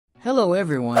Hello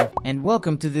everyone, and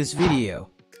welcome to this video.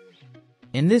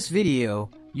 In this video,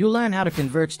 you'll learn how to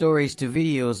convert stories to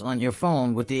videos on your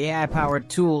phone with the AI-powered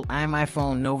tool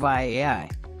iMyFone Novi AI.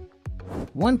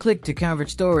 One click to convert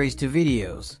stories to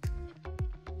videos.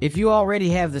 If you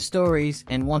already have the stories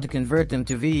and want to convert them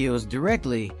to videos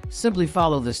directly, simply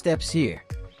follow the steps here.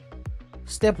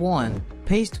 Step 1.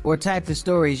 Paste or type the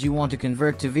stories you want to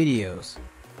convert to videos.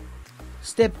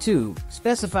 Step 2.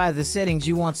 Specify the settings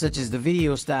you want, such as the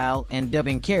video style and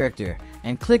dubbing character,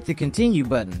 and click the Continue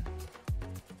button.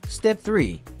 Step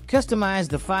 3. Customize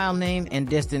the file name and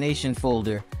destination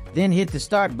folder, then hit the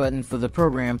Start button for the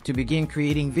program to begin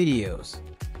creating videos.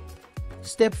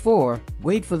 Step 4.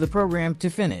 Wait for the program to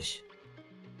finish.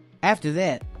 After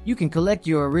that, you can collect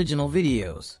your original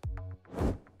videos.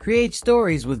 Create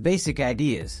stories with basic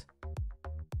ideas.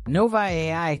 Novi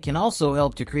AI can also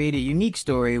help to create a unique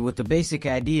story with the basic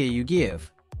idea you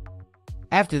give.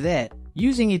 After that,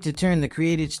 using it to turn the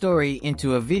created story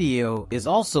into a video is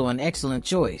also an excellent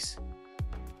choice.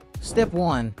 Step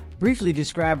 1. Briefly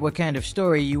describe what kind of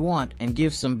story you want and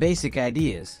give some basic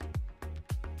ideas.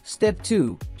 Step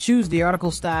 2. Choose the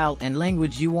article style and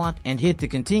language you want and hit the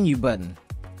Continue button.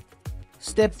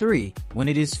 Step 3. When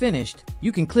it is finished,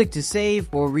 you can click to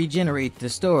save or regenerate the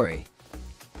story.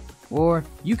 Or,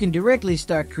 you can directly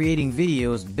start creating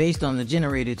videos based on the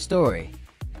generated story.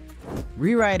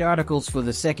 Rewrite articles for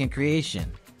the second creation.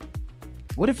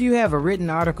 What if you have a written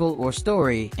article or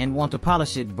story and want to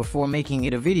polish it before making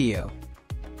it a video?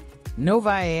 Novi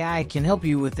AI can help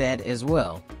you with that as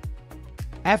well.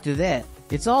 After that,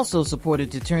 it's also supported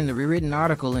to turn the rewritten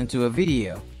article into a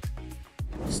video.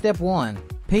 Step 1.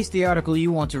 Paste the article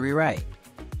you want to rewrite.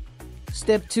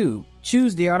 Step 2.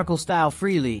 Choose the article style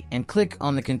freely and click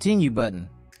on the Continue button.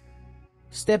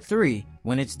 Step 3.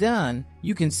 When it's done,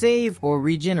 you can save or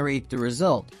regenerate the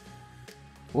result.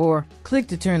 Or, click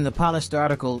to turn the polished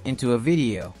article into a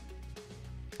video.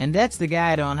 And that's the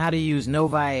guide on how to use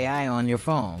Novi AI on your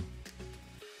phone.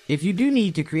 If you do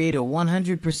need to create a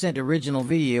 100% original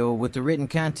video with the written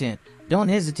content, don't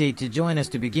hesitate to join us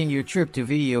to begin your trip to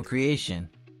video creation.